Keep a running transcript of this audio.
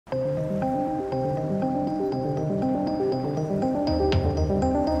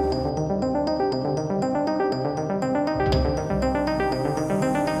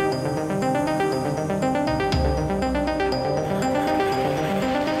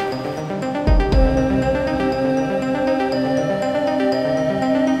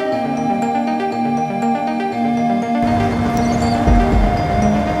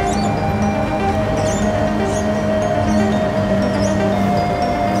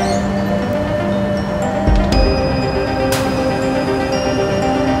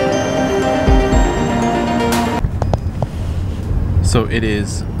So it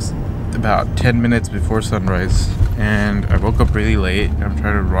is about 10 minutes before sunrise, and I woke up really late. I'm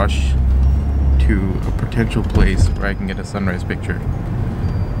trying to rush to a potential place where I can get a sunrise picture.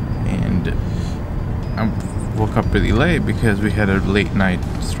 And I woke up really late because we had a late night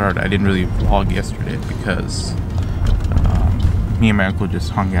start. I didn't really vlog yesterday because me and my uncle just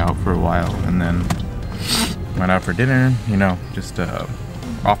hung out for a while and then went out for dinner, you know, just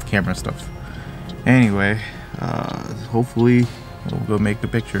off camera stuff. Anyway, hopefully we'll go make a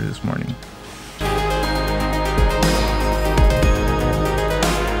picture this morning.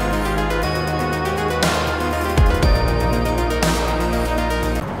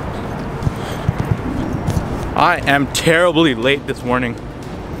 I am terribly late this morning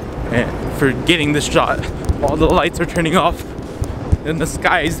for getting this shot. All the lights are turning off and the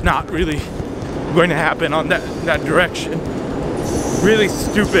sky is not really going to happen on that direction. Really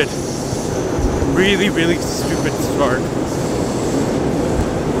stupid. Really stupid start.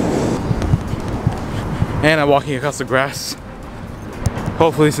 And I'm walking across the grass.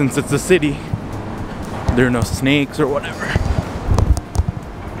 Hopefully, since it's a city, there are no snakes or whatever.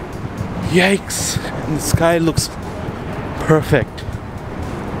 Yikes! And the sky looks perfect.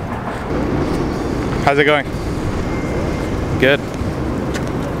 How's it going? Good.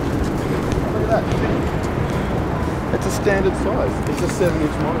 Look at that. It's a standard size. It's a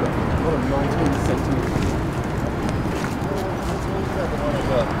 7-inch monitor, not a 19 centimeter.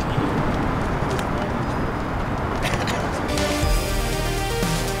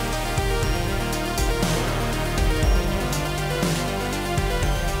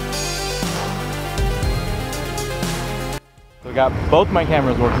 I got both my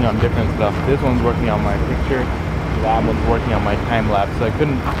cameras working on different stuff. This one's working on my picture, that one's working on my time lapse, so I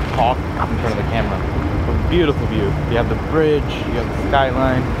couldn't talk in front of the camera. But beautiful view. You have the bridge, you have the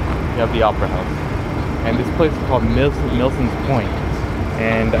skyline, you have the opera house. And this place is called Milson's Point.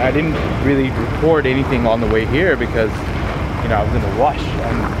 And I didn't really record anything on the way here because, you know, I was in a rush.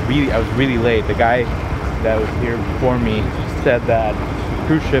 I was really late. The guy that was here before me said that the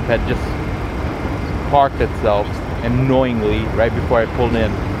cruise ship had just parked itself annoyingly right before I pulled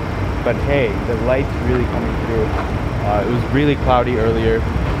in, but hey, the light's really coming through. It was really cloudy earlier.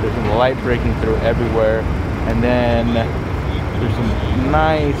 There's some light breaking through everywhere, and then there's some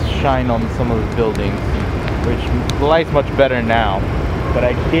nice shine on some of the buildings, which the light's much better now. But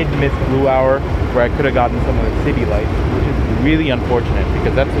I did miss blue hour where I could have gotten some of the city lights, which is really unfortunate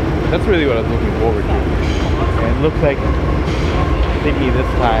because that's really what I was looking forward to. And it looks like city this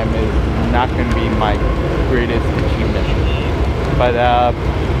time is not going to be my greatest achievement, but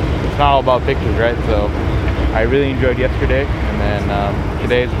it's not all about pictures, right? So I really enjoyed yesterday, and then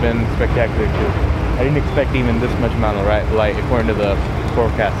today's been spectacular too. I didn't expect even this much amount of light according to the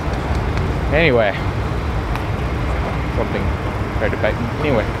forecast. Anyway, something tried to bite me.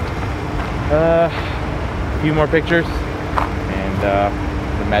 Anyway, a few more pictures, and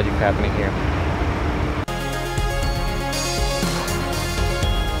the magic's happening here.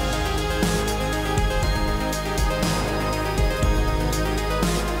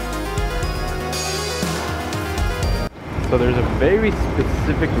 So there's a very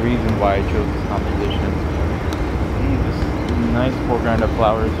specific reason why I chose this composition. This nice foreground of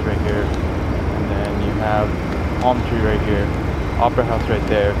flowers right here, and then you have palm tree right here, opera house right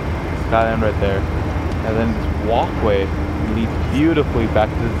there, skyline right there, and then this walkway leads beautifully back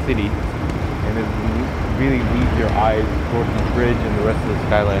to the city, and it really leads your eyes towards the bridge and the rest of the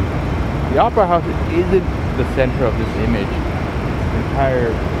skyline. The opera house isn't the center of this image, it's the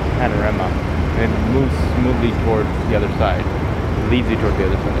entire panorama. And it moves smoothly towards the other side. It leads you towards the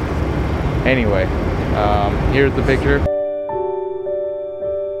other side. Anyway, here's the picture.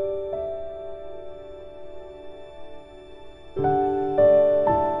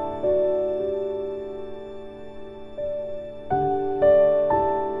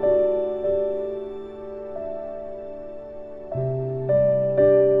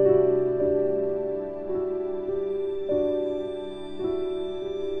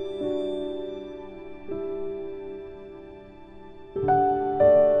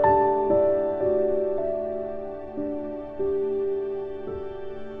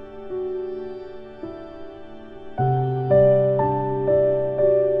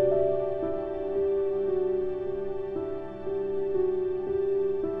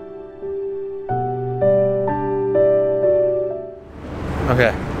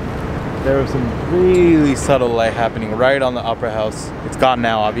 Okay, there was some really subtle light happening right on the opera house. It's gone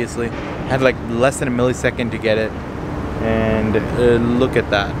now, obviously. Had like less than a millisecond to get it, and look at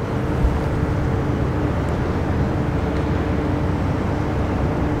that.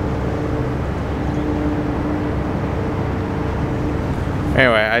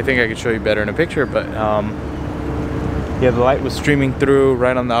 Anyway, I think I could show you better in a picture, but yeah, the light was streaming through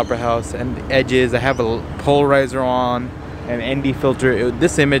right on the upper house and the edges. I have a polarizer on, an ND filter.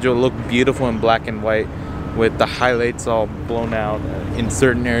 This image will look beautiful in black and white with the highlights all blown out in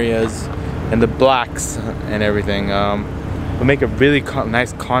certain areas and the blacks and everything. It'll make a really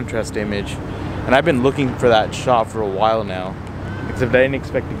nice contrast image. And I've been looking for that shot for a while now, except I didn't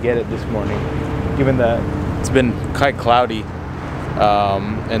expect to get it this morning, given that it's been quite cloudy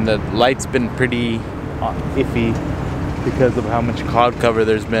and the light's been pretty iffy because of how much cloud cover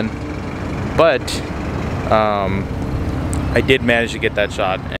there's been. But I did manage to get that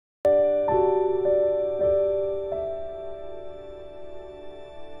shot.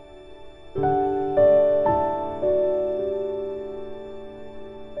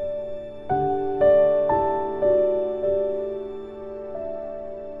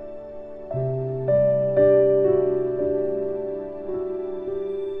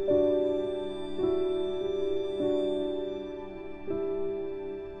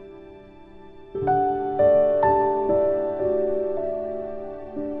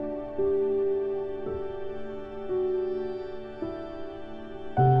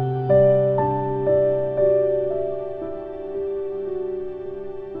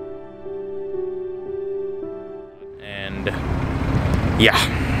 Yeah,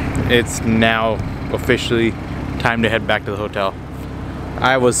 it's now officially time to head back to the hotel.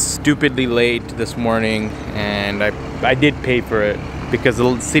 I was stupidly late this morning and I did pay for it because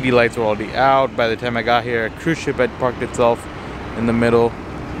the city lights were already out. By the time I got here, a cruise ship had parked itself in the middle,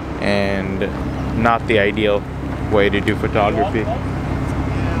 and not the ideal way to do photography.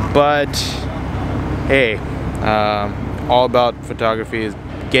 But hey, all about photography is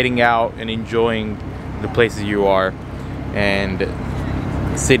getting out and enjoying the places you are. And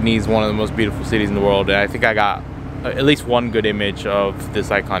Sydney is one of the most beautiful cities in the world, and I think I got at least one good image of this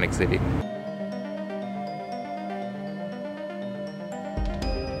iconic city.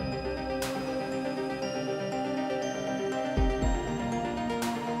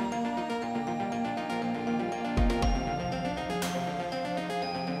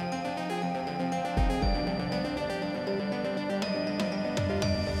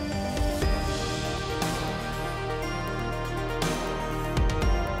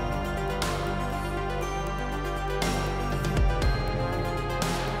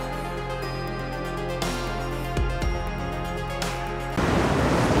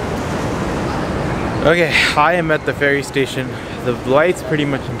 Okay, I am at the ferry station. The light's pretty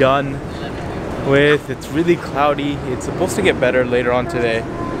much done with. It's really cloudy. It's supposed to get better later on today,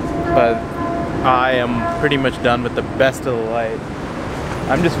 but I am pretty much done with the best of the light.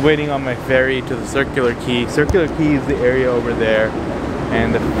 I'm just waiting on my ferry to the Circular Quay. Circular Quay is the area over there,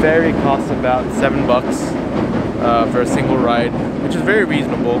 and the ferry costs about $7 for a single ride, which is very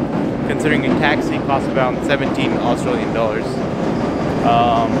reasonable considering a taxi costs about 17 Australian dollars.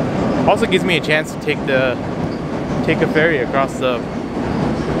 Also gives me a chance to take a ferry across the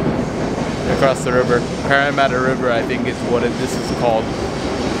river. Parramatta River, I think is what this is called.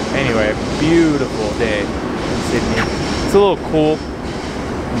 Anyway, beautiful day in Sydney. It's a little cool,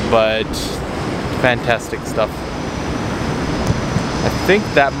 but fantastic stuff. I think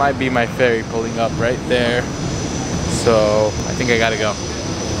that might be my ferry pulling up right there. So I think I gotta go.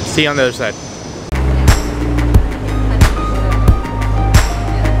 See you on the other side.